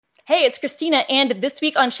Hey, it's Christina, and this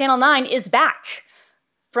week on Channel 9 is back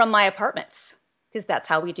from my apartment, because that's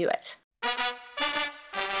how we do it.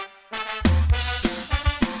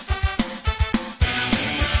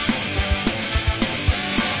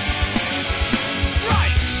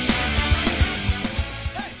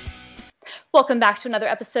 Welcome back to another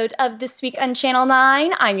episode of This Week on Channel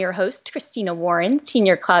 9. I'm your host, Christina Warren,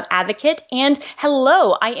 Senior Cloud Advocate, and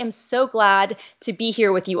hello, I am so glad to be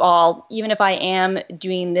here with you all, even if I am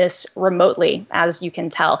doing this remotely, as you can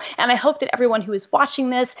tell. And I hope that everyone who is watching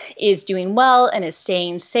this is doing well and is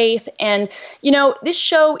staying safe. And, this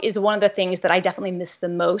show is one of the things that I definitely miss the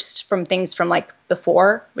most from things from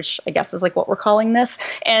before, which I guess is what we're calling this.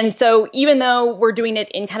 And so even though we're doing it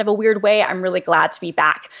in kind of a weird way, I'm really glad to be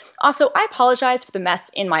back. Also, I apologize for the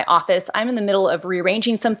mess in my office. I'm in the middle of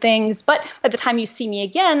rearranging some things, but by the time you see me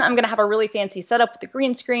again, I'm going to have a really fancy setup with a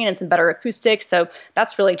green screen and some better acoustics, so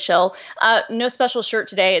that's really chill. No special shirt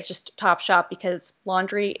today. It's just Topshop because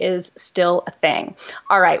laundry is still a thing.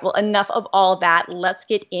 All right, well, enough of all that. Let's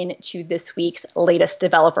get into this week's latest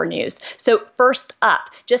developer news. So first up,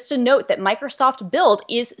 just a note that Microsoft Build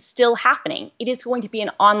is still happening. It is going to be an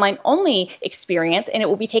online-only experience, and it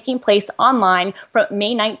will be taking place online from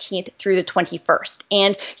May 19th through the 21st.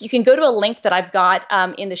 And you can go to a link that I've got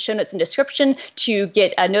in the show notes and description to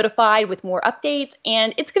get notified with more updates,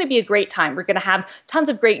 and it's going to be a great time. We're going to have tons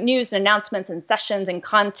of great news and announcements and sessions and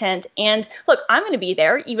content. And look, I'm going to be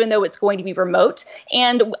there, even though it's going to be remote,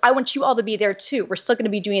 and I want you all to be there too. We're still going to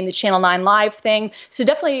be doing the Channel 9 Live thing, so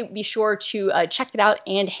definitely be sure to check it out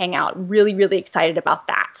and hang out. Really, really excited about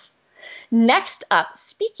that. Next up,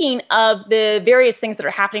 speaking of the various things that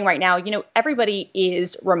are happening right now, everybody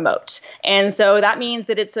is remote. And so that means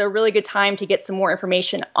that it's a really good time to get some more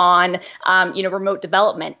information on, remote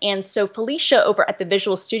development. And so Felicia over at the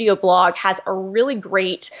Visual Studio blog has a really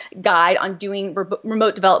great guide on doing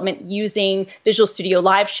remote development using Visual Studio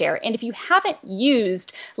Live Share. And if you haven't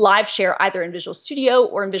used Live Share either in Visual Studio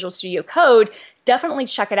or in Visual Studio Code, definitely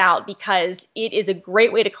check it out because it is a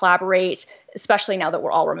great way to collaborate, especially now that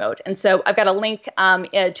we're all remote. And so I've got a link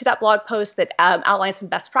to that blog post that outlines some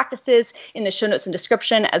best practices in the show notes and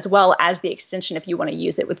description, as well as the extension if you want to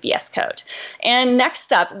use it with VS Code. And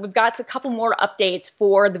next up, we've got a couple more updates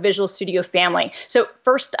for the Visual Studio family. So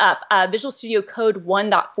first up, Visual Studio Code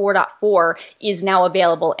 1.4.4 is now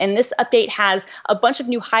available. And this update has a bunch of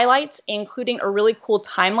new highlights, including a really cool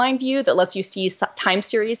timeline view that lets you see time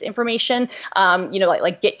series information.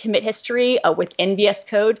 Like Git commit history within VS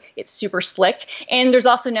Code. It's super slick. And there's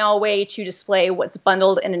also now a way to display what's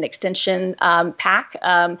bundled in an extension pack.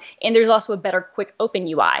 And there's also a better quick open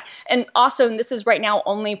UI. And also, and this is right now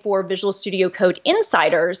only for Visual Studio Code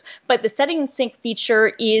insiders, but the settings sync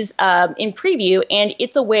feature is in preview, and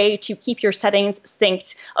it's a way to keep your settings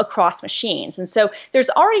synced across machines. And so there's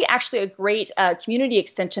already actually a great community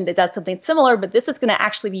extension that does something similar, but this is going to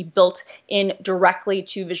actually be built in directly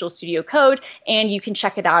to Visual Studio Code. And you can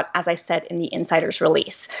check it out, as I said, in the Insiders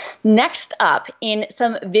release. Next up, in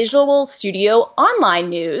some Visual Studio Online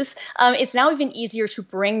news, it's now even easier to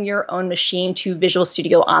bring your own machine to Visual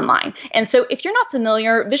Studio Online. And so if you're not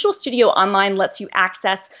familiar, Visual Studio Online lets you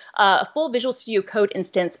access a full Visual Studio Code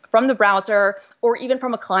instance from the browser or even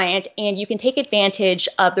from a client, and you can take advantage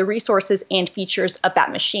of the resources and features of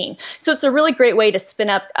that machine. So it's a really great way to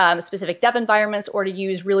spin up specific dev environments or to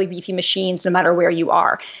use really beefy machines no matter where you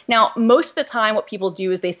are. Now, most of the time, what people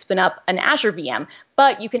do is they spin up an Azure VM,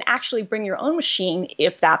 but you can actually bring your own machine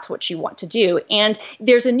if that's what you want to do. And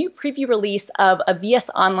there's a new preview release of a VS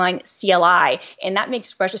Online CLI, and that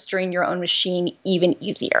makes registering your own machine even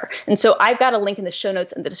easier. And so I've got a link in the show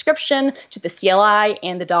notes in the description to the CLI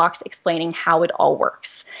and the docs explaining how it all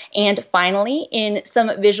works. And finally, in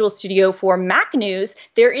some Visual Studio for Mac news,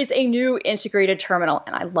 there is a new integrated terminal,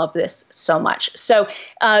 and I love this so much. So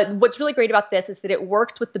what's really great about this is that it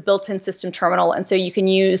works with the built-in system terminal, and so you can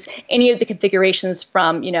use any of the configurations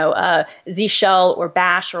from Z Shell or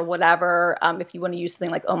Bash or whatever. If you want to use something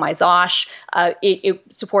like Oh My Zosh, it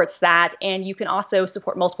supports that, and you can also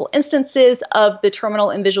support multiple instances of the terminal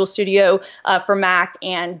in Visual Studio for Mac,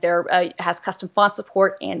 and there has custom font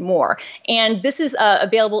support and more. And this is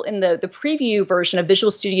available in the preview version of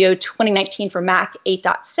Visual Studio 2019 for Mac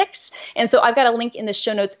 8.6. And so I've got a link in the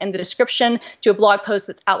show notes and the description to a blog post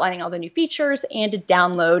that's outlining all the new features and to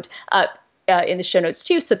download in the show notes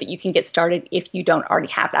too, so that you can get started if you don't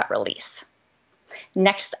already have that release.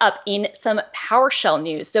 Next up, in some PowerShell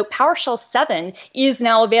news. So PowerShell 7 is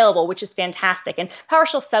now available, which is fantastic. And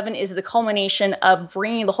PowerShell 7 is the culmination of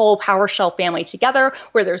bringing the whole PowerShell family together,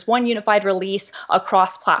 where there's one unified release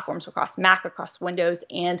across platforms, across Mac, across Windows,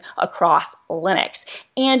 and across Linux.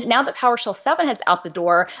 And now that PowerShell 7 is out the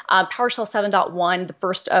door, PowerShell 7.1, the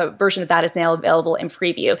first version of that, is now available in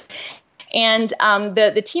preview. And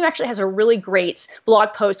the team actually has a really great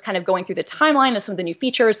blog post kind of going through the timeline of some of the new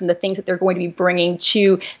features and the things that they're going to be bringing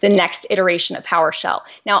to the next iteration of PowerShell.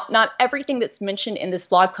 Now, not everything that's mentioned in this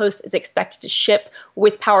blog post is expected to ship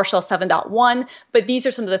with PowerShell 7.1, but these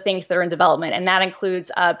are some of the things that are in development. And that includes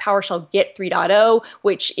PowerShell Git 3.0,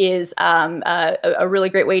 which is a really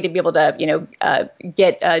great way to be able to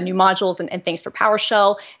get new modules and things for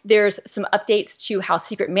PowerShell. There's some updates to how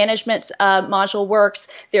secret management module works.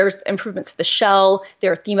 There's improvements to the shell,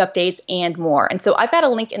 there are theme updates, and more. And so I've got a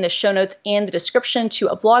link in the show notes and the description to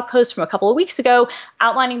a blog post from a couple of weeks ago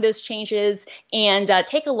outlining those changes, and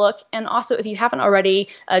take a look. And also, if you haven't already,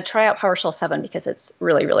 try out PowerShell 7 because it's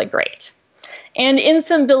really, really great. And in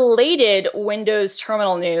some belated Windows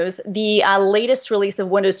Terminal news, the latest release of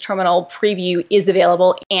Windows Terminal Preview is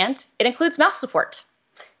available, and it includes mouse support.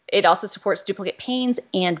 It also supports duplicate panes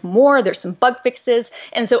and more. There's some bug fixes.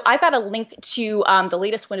 And so I've got a link to the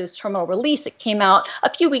latest Windows Terminal release. It came out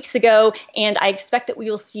a few weeks ago, and I expect that we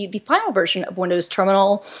will see the final version of Windows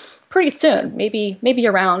Terminal pretty soon, maybe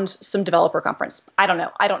around some developer conference. I don't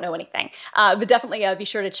know. I don't know anything. But definitely be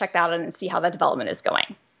sure to check that out and see how that development is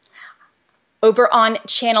going. Over on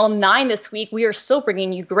Channel 9 this week, we are still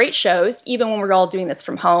bringing you great shows, even when we're all doing this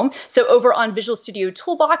from home. So over on Visual Studio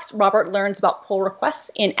Toolbox, Robert learns about pull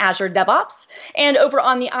requests in Azure DevOps. And over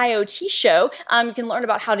on the IoT show, you can learn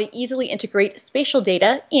about how to easily integrate spatial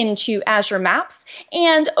data into Azure Maps.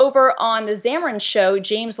 And over on the Xamarin show,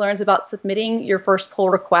 James learns about submitting your first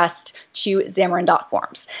pull request to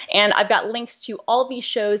Xamarin.Forms. And I've got links to all these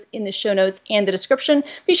shows in the show notes and the description.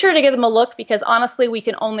 Be sure to give them a look, because honestly, we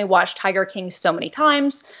can only watch Tiger King so many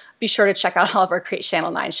times. Be sure to check out all of our great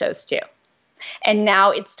Channel 9 shows too. And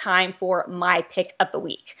now it's time for my pick of the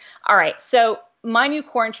week. All right, so my new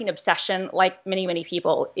quarantine obsession, like many, many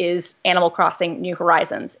people, is Animal Crossing New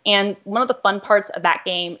Horizons. And one of the fun parts of that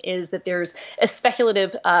game is that there's a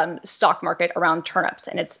speculative stock market around turnips,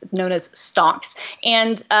 and it's known as stonks.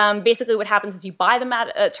 And basically what happens is you buy them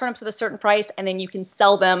at turnips at a certain price, and then you can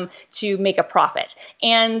sell them to make a profit.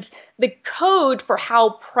 And the code for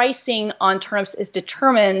how pricing on turnips is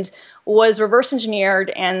determined was reverse engineered,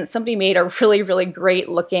 and somebody made a really, really great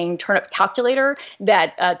looking turnip calculator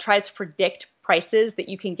that tries to predict prices that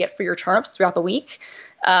you can get for your turnips throughout the week.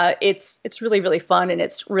 It's really, really fun, and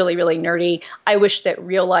it's really, really nerdy. I wish that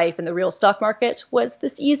real life and the real stock market was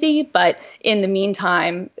this easy, but in the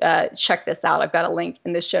meantime, check this out. I've got a link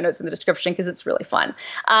in the show notes in the description because it's really fun.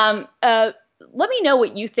 Let me know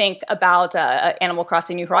what you think about Animal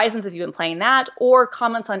Crossing New Horizons if you've been playing that, or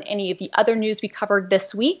comments on any of the other news we covered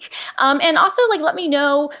this week. And also, let me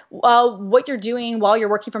know what you're doing while you're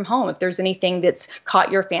working from home. If there's anything that's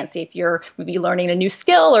caught your fancy, if you're maybe learning a new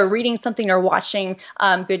skill or reading something or watching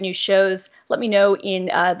good new shows, let me know in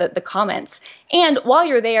the comments. And while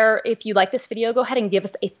you're there, if you like this video, go ahead and give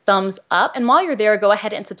us a thumbs up. And while you're there, go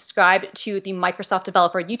ahead and subscribe to the Microsoft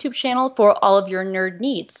Developer YouTube channel for all of your nerd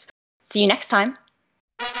needs. See you next time.